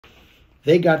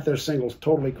They got their signals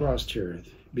totally crossed here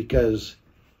because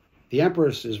the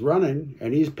Empress is running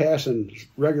and he's passing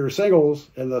regular signals,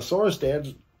 and the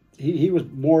Storstad, he was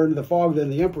more into the fog than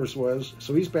the Empress was,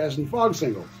 so he's passing fog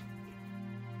signals.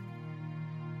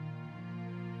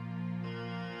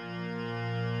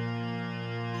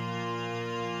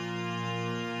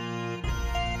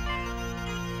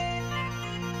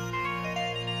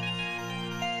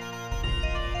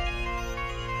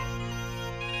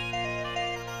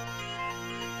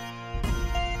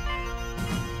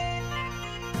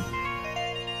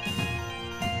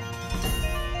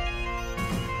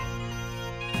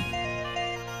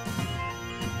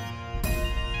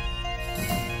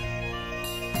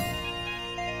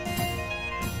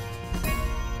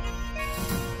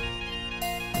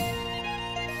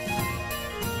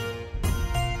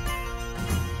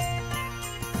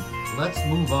 Let's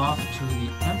move off to the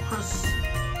Empress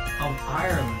of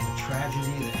Ireland, the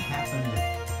tragedy that happened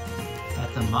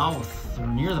at the mouth, or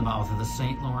near the mouth of the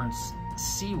St. Lawrence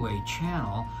Seaway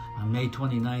Channel on May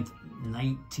 29th,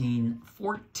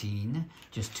 1914,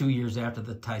 just 2 years after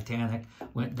the Titanic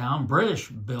went down.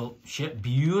 British-built ship,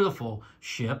 beautiful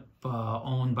ship,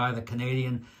 owned by the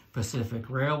Canadian Pacific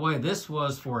Railway. This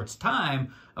was, for its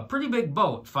time, a pretty big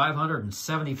boat,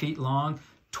 570 feet long,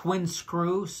 twin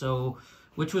screw,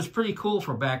 which was pretty cool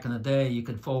for back in the day. You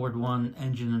could forward one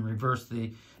engine and reverse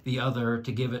the other to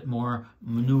give it more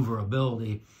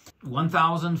maneuverability.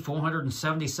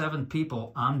 1,477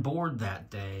 people on board that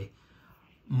day.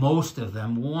 Most of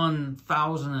them,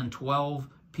 1,012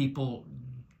 people,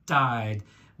 died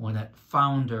when it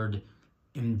foundered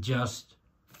in just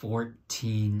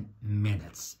 14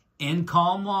 minutes. In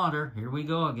calm water, here we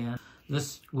go again.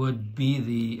 This would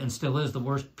be and still is, the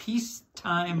worst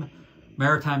peacetime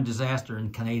maritime disaster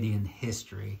in Canadian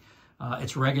history.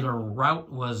 Its regular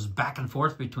route was back and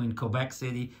forth between Quebec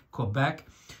City, Quebec,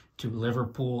 to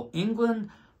Liverpool, England.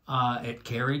 It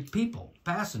carried people,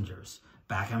 passengers,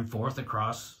 back and forth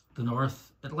across the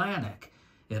North Atlantic.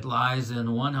 It lies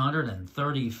in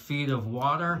 130 feet of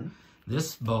water.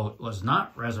 This boat was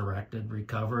not resurrected,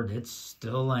 recovered. It's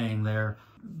still laying there.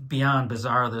 Beyond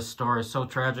bizarre, this story is so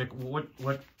tragic. What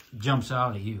jumps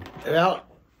out at you? Well,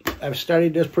 I've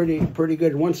studied this pretty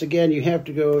good. Once again, you have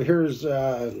to go. Here's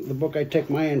the book I take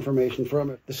my information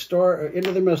from. The story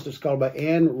Into the Mist is called by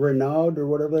Anne Renaud or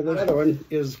whatever that is. The other one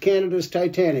is Canada's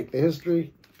Titanic. The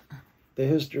history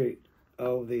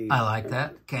of the. I like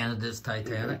that. Canada's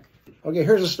Titanic. Okay,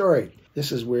 here's a story.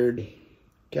 This is weird.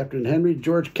 Captain Henry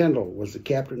George Kendall was the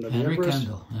captain of the Empress. Henry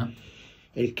Kendall. Yep.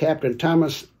 And Captain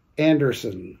Thomas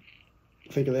Anderson.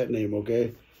 Think of that name,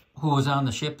 okay? Who was on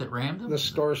the ship that rammed him? The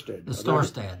Storstad. The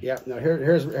Storstad. Yeah. Now,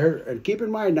 here's and keep in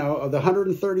mind now, of the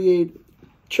 138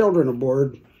 children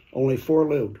aboard, only 4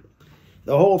 lived.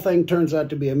 The whole thing turns out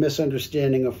to be a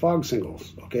misunderstanding of fog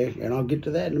signals, okay? And I'll get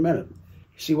to that in a minute.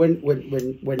 See, when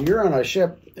you're on a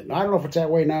ship, and I don't know if it's that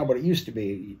way now, but it used to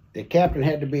be, the captain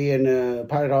had to be in a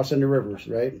pilot house in the rivers,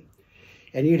 right?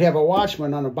 And you'd have a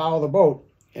watchman on the bow of the boat,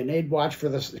 and they'd watch for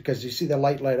this, because you see the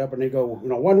light up, and they go,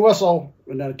 one whistle,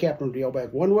 and then the captain would yell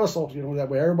back, one whistle, that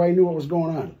way everybody knew what was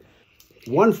going on.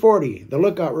 1:40, the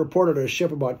lookout reported a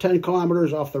ship about 10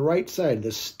 kilometers off the right side,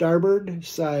 the starboard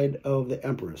side of the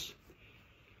Empress.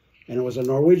 And it was a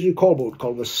Norwegian coal boat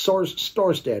called the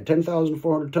Storstad,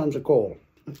 10,400 tons of coal.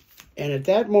 And at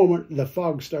that moment, the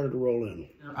fog started to roll in.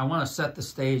 I want to set the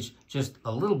stage just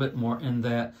a little bit more in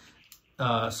that,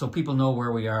 so people know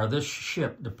where we are. This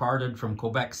ship departed from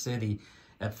Quebec City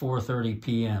at 4:30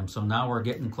 p.m. So now we're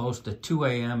getting close to 2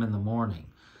 a.m. in the morning.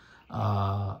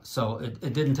 So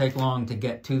it didn't take long to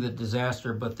get to the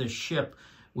disaster, but this ship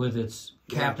with its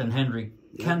Captain Henry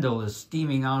Kendall is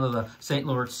steaming out of the St.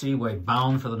 Lawrence Seaway,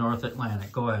 bound for the North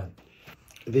Atlantic. Go ahead.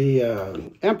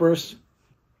 The Empress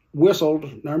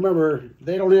whistled. Now remember,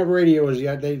 they don't have radios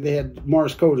yet. They had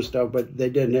Morse code and stuff, but they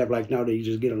didn't have, like nowadays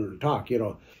you just get on and talk,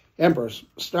 Empress,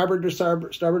 starboard to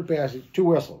starboard passage, 2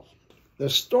 whistles. The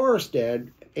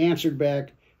Storstad answered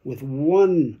back with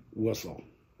 1 whistle.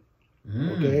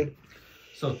 Okay?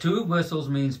 So 2 whistles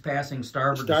means passing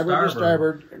starboard to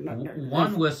starboard.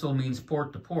 1 whistle means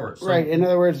port to port. So right. In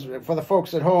other words, for the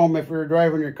folks at home, if you're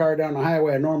driving your car down the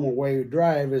highway, a normal way you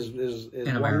drive is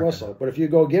 1 whistle. But if you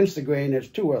go against the grain, it's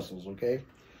 2 whistles, okay?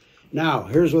 Now,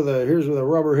 here's where the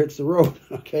rubber hits the road,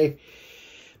 okay?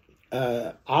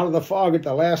 Out of the fog at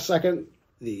the last second,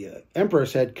 the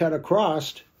Empress had cut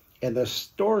across, and the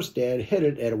Storstad hit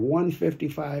it at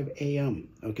 1:55 a.m.,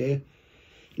 okay?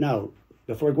 Now,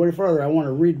 before I go any further, I want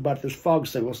to read about this fog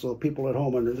signal so the people at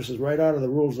home, this is right out of the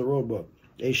Rules of the Road book.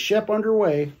 A ship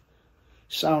underway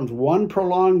sounds 1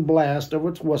 prolonged blast of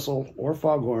its whistle or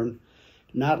foghorn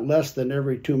not less than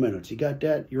every 2 minutes. You got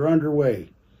that? You're underway.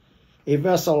 A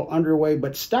vessel underway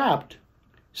but stopped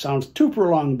sounds 2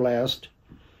 prolonged blasts,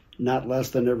 not less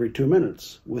than every 2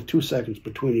 minutes, with 2 seconds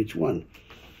between each one.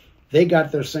 They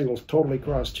got their signals totally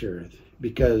crossed here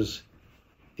because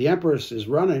the Empress is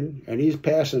running and he's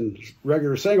passing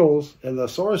regular signals, and the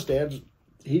Storstad,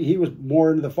 he was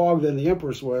more into the fog than the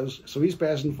Empress was, so he's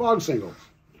passing fog signals.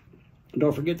 And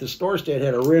don't forget the Storstad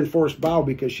had a reinforced bow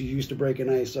because she's used to breaking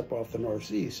ice up off the North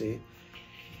Sea, see?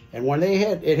 And when they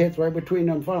hit, it hits right between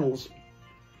them funnels.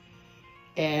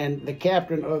 And the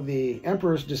captain of the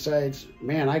Empress decides,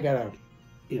 man, I gotta,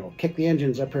 kick the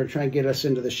engines up here and try and get us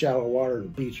into the shallow water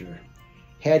and beach her.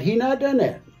 Had he not done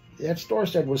that, that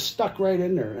Storstad was stuck right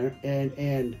in there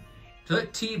and so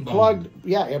it T-boned.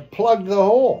 It plugged the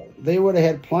hole. They would have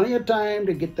had plenty of time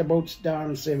to get the boats down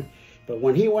and save. But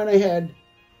when he went ahead,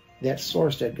 that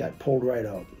Storstad got pulled right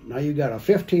out. Now you got a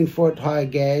 15-foot high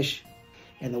gash,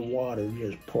 and the water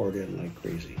just poured in like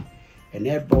crazy. And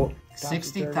that boat,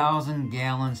 60,000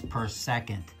 gallons per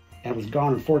second. And it was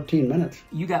gone in 14 minutes.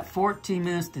 You got 14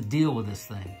 minutes to deal with this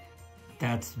thing.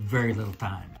 That's very little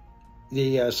time.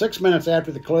 The 6 minutes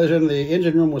after the collision, the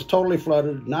engine room was totally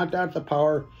flooded, knocked out the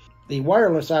power. The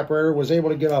wireless operator was able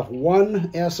to get off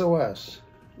 1 SOS.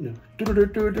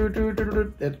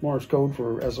 That's Morse code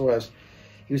for SOS.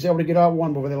 He was able to get off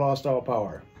 1 before they lost all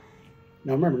power.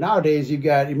 Now remember, nowadays you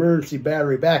got emergency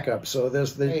battery backup. So at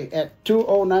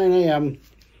 2:09 a.m.,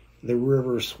 the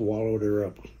river swallowed her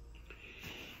up.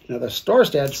 Now the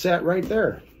Storstad sat right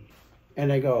there,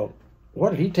 and they go, "What,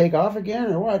 did he take off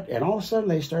again or what?" And all of a sudden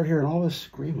they start hearing all this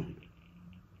screaming.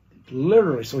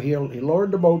 Literally, so he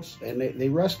lowered the boats and they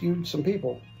rescued some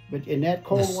people. But in that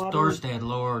cold water, the Storstad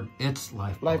lowered its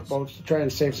lifeboats to try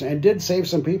and save some, and did save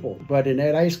some people. But in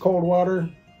that ice cold water,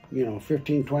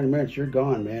 15, 20 minutes, you're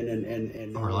gone, man.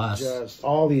 And or less. Just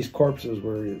all these corpses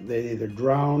they either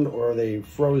drowned or they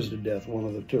froze to death, one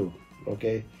of the two,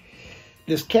 okay?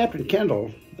 This Captain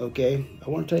Kendall, okay, I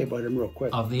want to tell you about him real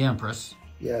quick. Of the Empress.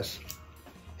 Yes.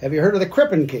 Have you heard of the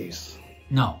Crippen case?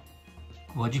 No.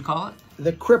 What'd you call it?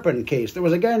 The Crippen case. There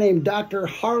was a guy named Dr.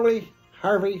 Hawley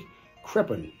Harvey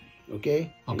Crippen,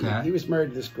 okay? Okay. He was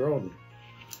married to this girl in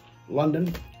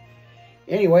London.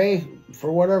 Anyway,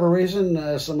 for whatever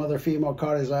reason, some other female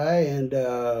caught his eye and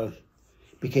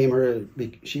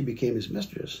she became his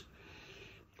mistress.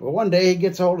 Well, one day he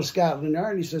gets a hold of Scotland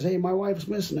Yard and he says, "Hey, my wife's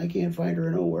missing. I can't find her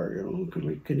nowhere.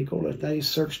 Can you go?" And he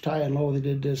searched high and low. They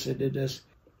did this.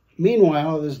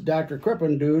 Meanwhile, this Dr.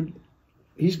 Crippen dude,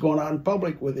 he's going out in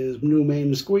public with his new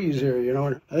main squeeze here,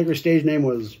 I think her stage name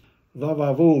was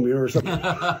Va-Va-Voom, or something.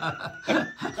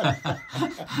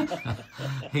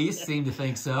 He seemed to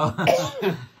think so.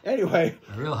 Anyway.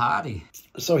 A real hottie.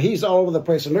 So he's all over the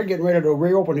place, and they're getting ready to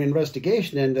reopen the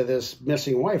investigation into this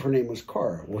missing wife. Her name was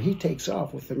Cora. Well, he takes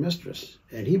off with the Mistress,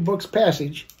 and he books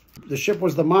passage. The ship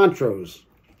was the Montrose.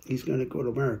 He's going to go to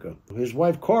America. His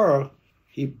wife, Cora,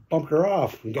 he bumped her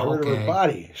off and got rid of her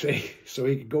body, see? So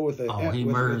he could go with the... Oh, he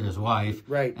murdered his wife.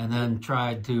 Right. And then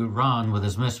tried to run with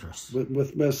his mistress.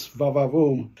 With Miss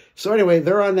Va-Va-Voom. So anyway,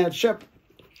 they're on that ship,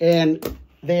 and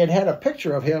they had a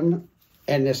picture of him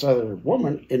and this other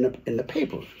woman in the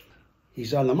paper.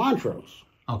 He's on the Montrose.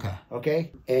 Okay.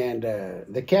 Okay? And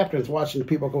the captain's watching the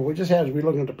people go, we just had to be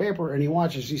looking at the paper, and he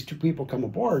watches these 2 people come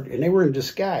aboard, and they were in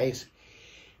disguise.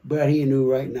 But he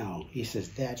knew right now. He says,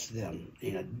 that's them.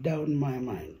 Ain't a doubt in my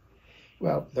mind.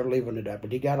 Well, they're leaving it up.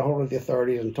 But he got a hold of the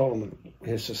authorities and told them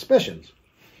his suspicions.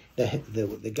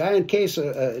 The guy in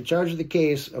charge of the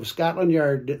case of Scotland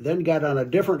Yard then got on a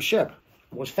different ship.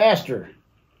 Was faster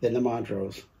than the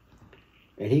Montrose.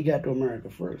 And he got to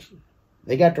America first.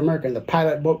 They got to America, and the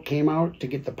pilot boat came out to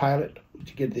get the pilot,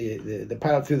 the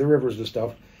pilot through the rivers and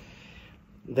stuff.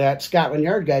 That Scotland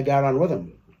Yard guy got on with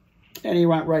him. And he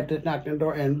went right to knock on the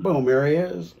door, and boom, there he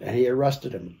is. And he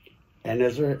arrested him. And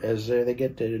as they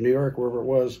get to New York, wherever it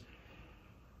was,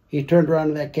 he turned around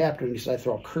to that captain and he said, "I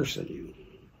throw a curse on you."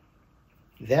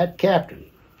 That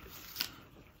captain,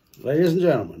 ladies and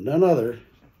gentlemen, none other,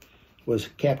 was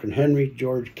Captain Henry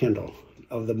George Kendall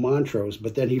of the Montrose,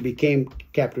 but then he became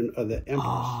captain of the Empress.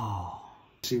 Oh.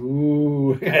 See,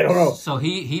 ooh, I don't know. So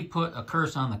he put a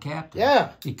curse on the captain.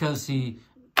 Yeah. Because he...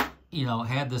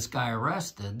 had this guy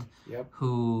arrested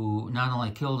who not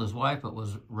only killed his wife, but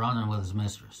was running with his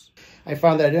mistress. I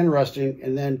found that interesting.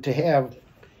 And then to have,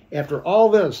 after all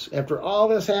this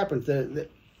happened,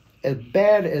 as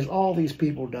bad as all these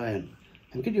people dying,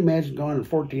 and could you imagine going in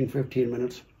 14, 15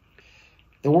 minutes?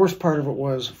 The worst part of it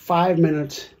was 5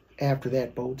 minutes after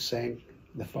that boat sank,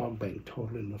 the fog bank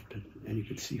totally lifted, and you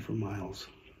could see for miles.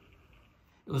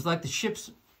 It was like the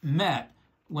ships met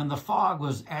when the fog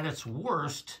was at its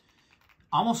worst,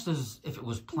 almost as if it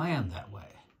was planned that way.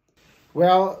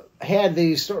 Well, had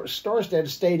the Storstad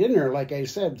stayed in there, like I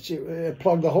said, she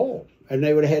plugged the hole, and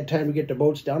they would have had time to get the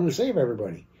boats down and save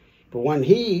everybody. But when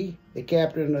he, the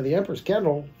captain of the Empress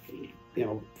Kendall,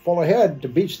 full ahead to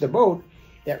beach the boat,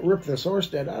 that ripped the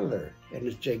Storstad out of there. And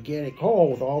this gigantic hole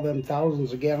with all them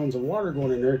thousands of gallons of water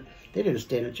going in there, they didn't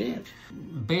stand a chance.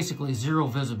 Basically zero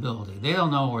visibility. They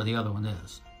don't know where the other one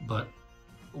is. But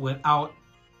without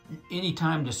any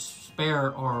time to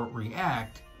spare or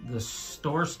react, the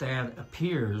Storstad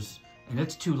appears, and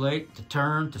it's too late to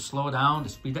turn, to slow down, to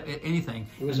speed up, anything.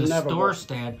 It was and the inevitable.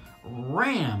 Storstad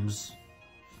rams,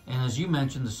 and as you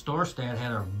mentioned, the Storstad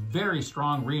had a very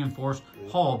strong reinforced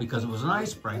hull because it was an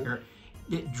icebreaker.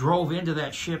 It drove into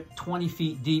that ship 20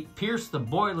 feet deep, pierced the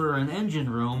boiler and engine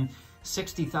room.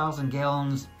 60,000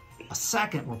 gallons a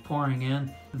second were pouring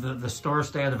in. The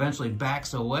Storstad eventually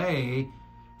backs away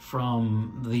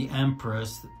from the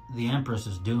Empress. The Empress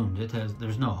is doomed.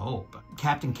 There's no hope.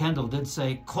 Captain Kendall did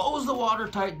say, close the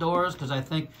watertight doors, because I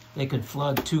think they could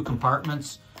flood 2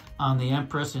 compartments on the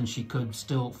Empress and she could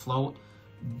still float.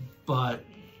 But,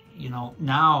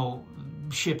 now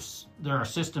ships, there are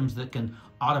systems that can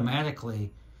automatically,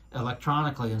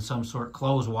 electronically in some sort,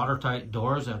 close watertight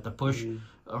doors at the push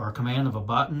or command of a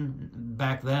button.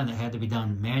 Back then it had to be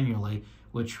done manually,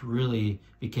 which really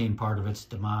became part of its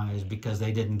demise because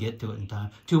they didn't get to it in time.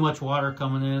 Too much water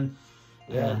coming in,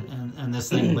 and this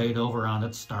thing laid over on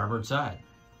its starboard side.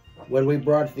 When we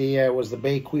brought was the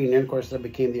Bay Queen in, of course, that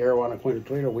became the Arowana Queen of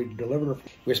Toledo, we delivered her.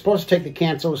 We were supposed to take the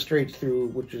Canso Straits through,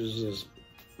 which is this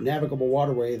navigable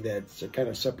waterway that kind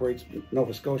of separates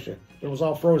Nova Scotia. It was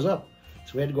all froze up.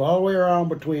 So we had to go all the way around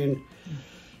between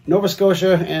Nova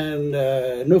Scotia and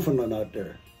Newfoundland out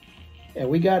there. And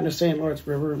we got in the St. Lawrence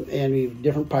River, and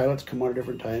different pilots come on at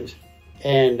different times.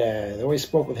 And they always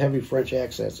spoke with heavy French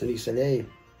accents. And he said, hey,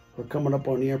 we're coming up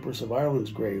on the Empress of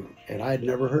Ireland's grave. And I'd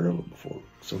never heard of it before.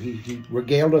 So he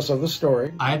regaled us of the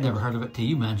story. I had never heard of it till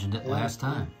you mentioned it last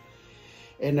time.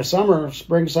 In the summer,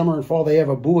 spring, summer, and fall, they have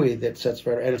a buoy that sets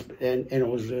right, and it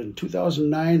was in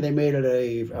 2009 they made it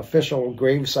a official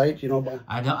grave site.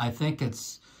 I think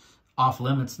it's off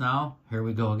limits now. Here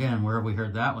we go again. Where have we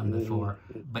heard that one before?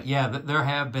 But yeah, there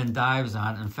have been dives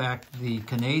on. In fact,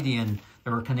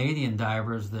 there were Canadian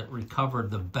divers that recovered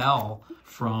the bell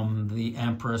from the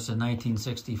Empress in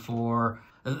 1964.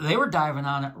 They were diving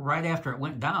on it right after it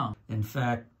went down. In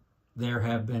fact, there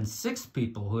have been 6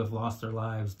 people who have lost their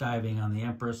lives diving on the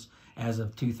Empress as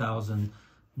of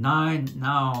 2009.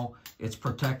 Now it's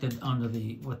protected under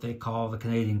what the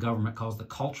Canadian government calls the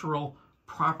Cultural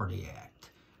Property Act,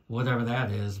 whatever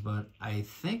that is. But I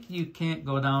think you can't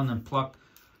go down and pluck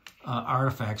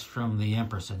artifacts from the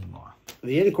Empress anymore.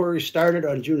 The inquiry started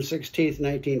on June 16th,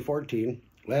 1914,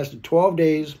 lasted 12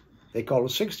 days. They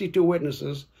called 62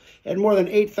 witnesses, and more than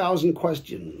 8,000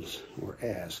 questions were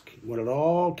asked. When it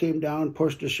all came down,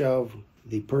 push to shove,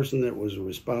 the person that was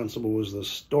responsible was the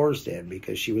Storstad,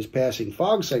 because she was passing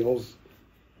fog signals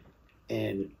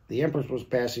and the Empress was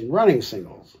passing running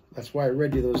signals. That's why I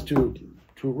read you those two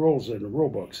rules in the rule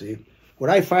book, see? What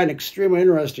I find extremely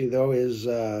interesting, though, is,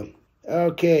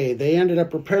 they ended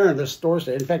up repairing the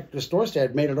Storstad. In fact, the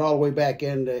Storstad made it all the way back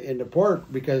into port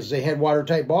because they had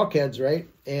watertight bulkheads, right?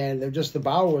 And the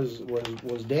bow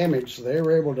was damaged, so they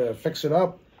were able to fix it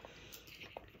up.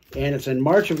 And it's in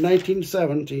March of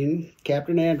 1917,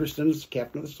 Captain Anderson's,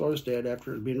 captain of the Storstad,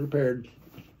 after it being repaired,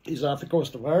 he's off the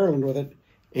coast of Ireland with it,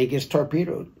 and he gets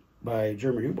torpedoed by a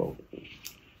German U-boat.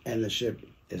 And the ship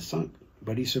is sunk.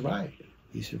 But he survived.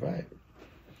 He survived.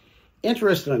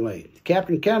 Interestingly,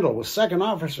 Captain Kendall was second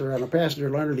officer on a passenger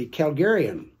liner, the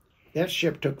Calgarian. That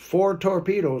ship took 4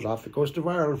 torpedoes off the coast of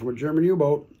Ireland from a German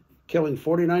U-boat, killing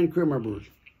 49 crew members.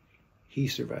 He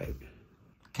survived.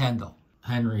 Kendall,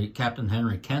 Captain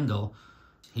Henry Kendall,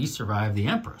 he survived the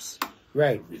Empress.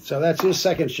 Right. So that's his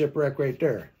second shipwreck right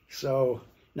there. So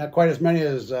not quite as many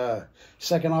as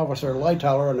second officer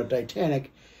Lightoller on the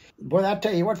Titanic. Boy, I'll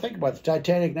tell you what, think about the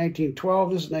Titanic,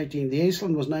 1912, this is the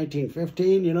Iceland was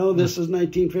 1915, this is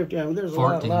 1950. I mean, there's a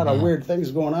lot of weird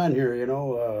things going on here,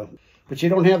 but you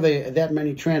don't have that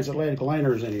many transatlantic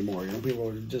liners anymore. People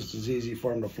are just as easy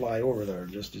for them to fly over there,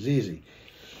 just as easy.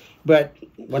 But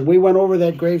when we went over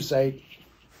that gravesite,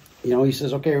 he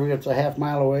says, okay, it's a half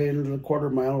mile away and a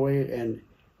quarter mile away, and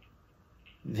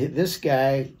this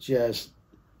guy just,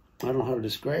 I don't know how to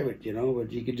describe it,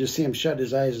 but you could just see him shut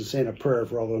his eyes and saying a prayer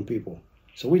for all them people.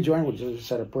 So we joined with just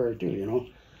said a prayer too,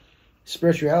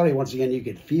 Spirituality, once again, you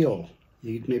could feel.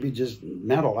 Maybe just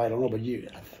mental, I don't know, but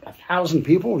 1,000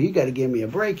 people, you got to give me a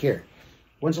break here.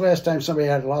 When's the last time somebody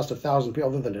had lost 1,000 people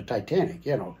other than the Titanic?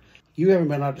 You know, you haven't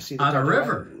been out to see the on a Titanic.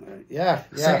 river. Yeah.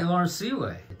 St. Lawrence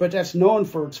Seaway. But that's known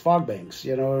for its fog banks,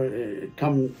 you know,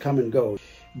 come and go.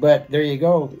 But there you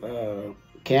go.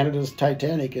 Canada's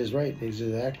Titanic is right,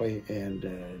 exactly.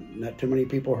 And not too many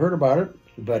people heard about it,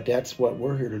 but that's what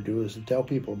we're here to do, is to tell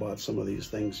people about some of these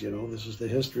things, you know. This is the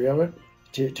history of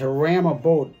it. To ram a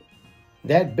boat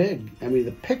that big, I mean,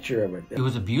 the picture of it. It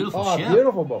was a beautiful ship. Oh,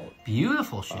 beautiful boat.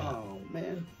 Beautiful ship. Oh,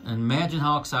 man. And imagine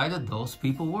how excited those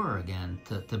people were, again,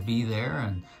 to be there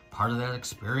and part of that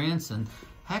experience. And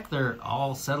heck, they're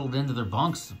all settled into their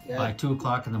bunks by 2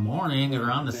 o'clock in the morning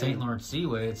around the St. Lawrence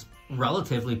Seaway. It's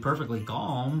relatively perfectly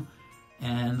calm.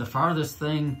 And the farthest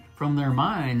thing from their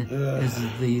mind is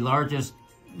the largest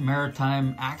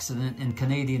maritime accident in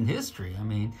Canadian history. I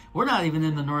mean, we're not even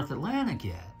in the North Atlantic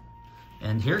yet.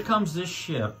 And here comes this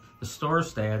ship, the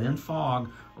Storstad, in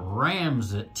fog,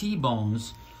 rams it,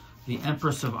 T-bones the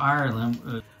Empress of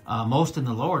Ireland. Most in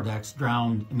the lower decks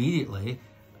drowned immediately.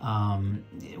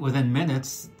 Within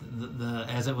minutes,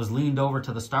 as it was leaned over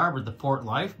to the starboard, the port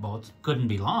lifeboats couldn't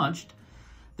be launched.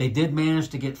 They did manage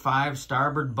to get 5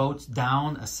 starboard boats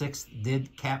down. A 6th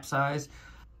did capsize.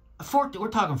 We're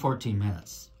talking 14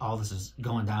 minutes. All this is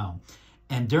going down.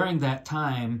 And during that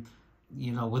time,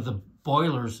 you know, with the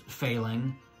boilers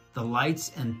failing, the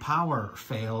lights and power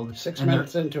failed. 6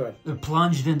 minutes into it. They're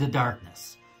plunged into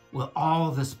darkness. Well, all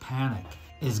of this panic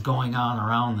is going on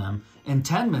around them. In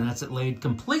 10 minutes, it laid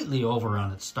completely over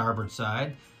on its starboard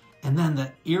side. And then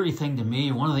the eerie thing to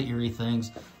me, one of the eerie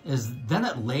things, is then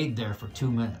it laid there for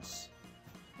 2 minutes.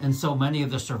 And so many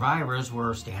of the survivors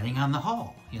were standing on the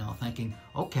hull, you know, thinking,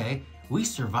 okay, we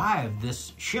survived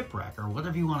this shipwreck, or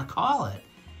whatever you want to call it.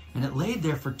 And it laid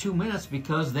there for 2 minutes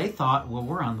because they thought, well,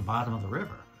 we're on the bottom of the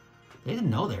river. They didn't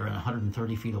know they were in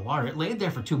 130 feet of water. It laid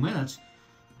there for 2 minutes.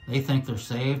 They think they're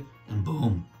saved, and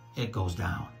boom, it goes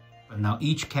down. And now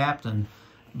each captain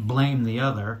blamed the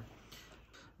other.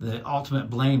 The ultimate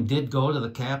blame did go to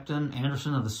the captain,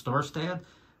 Anderson of the Storstad,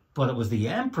 but it was the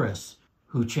Empress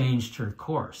who changed her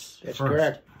course. That's first.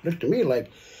 correct. Looked to me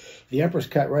like the Empress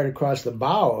cut right across the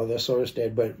bow of the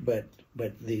Storstad, but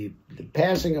the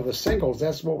passing of the signals,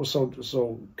 that's what was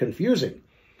so confusing.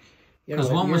 Because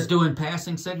one was doing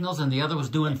passing signals and the other was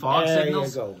doing fog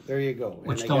signals. There you go.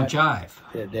 Which don't jive.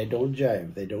 They don't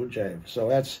jive. So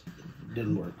that's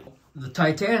didn't work. The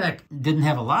Titanic didn't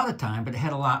have a lot of time, but it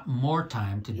had a lot more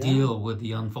time to deal with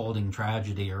the unfolding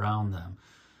tragedy around them.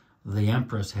 The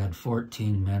Empress had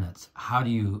 14 minutes. How do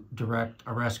you direct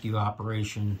a rescue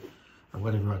operation, or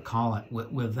whatever you want to call it,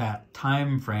 with that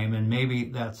time frame? And maybe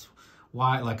that's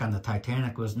why, like on the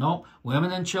Titanic, was, nope,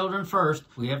 women and children first.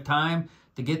 We have time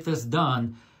to get this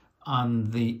done.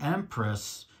 On the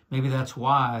Empress, maybe that's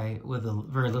why, with a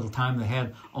very little time they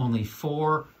had, only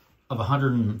 4 of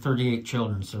 138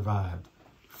 children survived.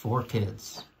 4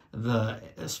 kids. The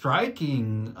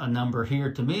striking number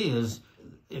here to me is,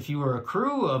 if you were a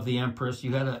crew of the Empress,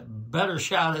 you had a better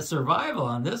shot at survival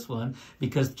on this one,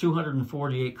 because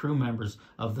 248 crew members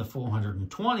of the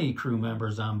 420 crew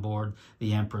members on board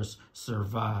the Empress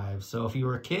survived. So if you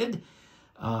were a kid,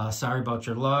 sorry about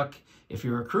your luck. If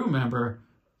you're a crew member,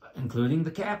 including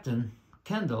the Captain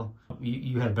Kendall,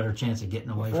 you had a better chance of getting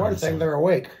away. For one thing, they're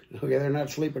awake. Okay, they're not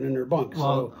sleeping in their bunks,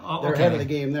 well, so they're ahead of the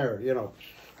game there, you know.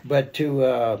 But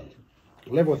to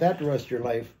live with that the rest of your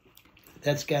life,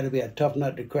 that's got to be a tough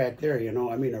nut to crack there, you know.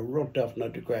 I mean, a real tough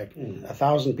nut to crack.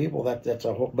 1,000 people, that's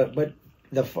a whole... But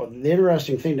the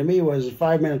interesting thing to me was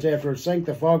 5 minutes after it sank,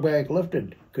 the fog bank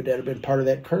lifted. Could that have been part of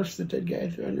that curse that guy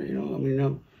threw under, you know? I mean,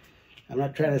 no. I'm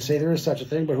not trying to say there is such a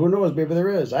thing, but who knows? Maybe there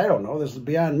is. I don't know. This is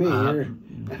beyond me.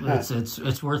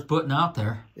 It's worth putting out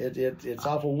there. It's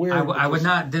awful weird.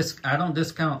 I don't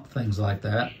discount things like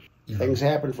that. Things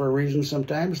happen for a reason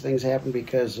sometimes. Things happen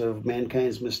because of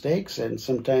mankind's mistakes, and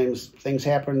sometimes things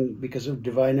happen because of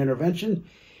divine intervention.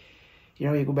 You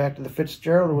know, you go back to the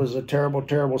Fitzgerald, it was a terrible,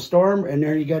 terrible storm, and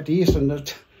there you got the Easton.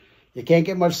 You can't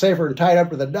get much safer than tied up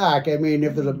to the dock. I mean,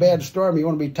 if there's a bad storm, you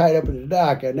want to be tied up in the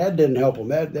dock, and that didn't help them.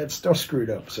 That's still screwed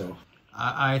up. So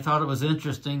I thought it was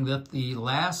interesting that the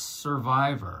last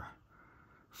survivor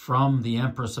from the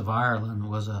Empress of Ireland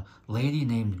was a lady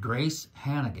named Grace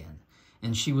Hannigan.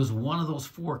 And she was one of those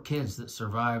 4 kids that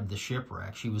survived the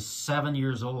shipwreck. She was 7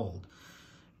 years old.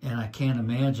 And I can't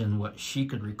imagine what she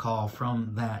could recall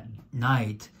from that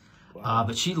night. Wow.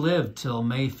 But she lived till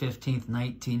May 15th,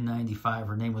 1995.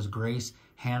 Her name was Grace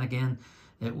Hannigan.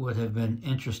 It would have been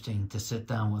interesting to sit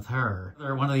down with her.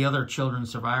 One of the other children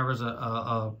survivors,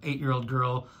 a 8-year-old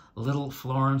girl, little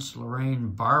Florence Lorraine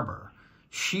Barber.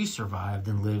 She survived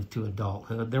and lived to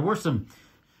adulthood. There were some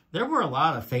there were a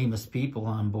lot of famous people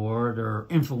on board, or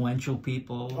influential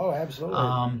people. Oh,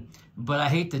 absolutely. But I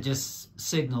hate to just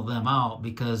signal them out,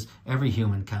 because every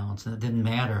human counts, and it didn't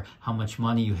matter how much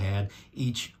money you had.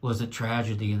 Each was a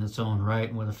tragedy in its own right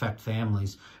and would affect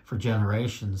families for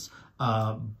generations.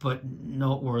 But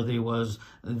noteworthy was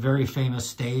the very famous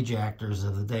stage actors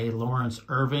of the day, Lawrence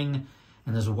Irving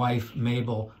and his wife,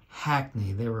 Mabel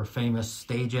Hackney. They were famous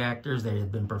stage actors. They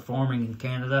had been performing in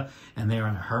Canada, and they were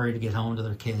in a hurry to get home to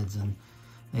their kids, and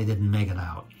they didn't make it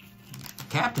out. The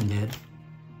captain did.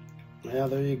 Well,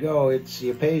 there you go. It's,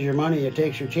 you pays your money, you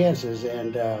takes your chances,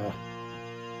 and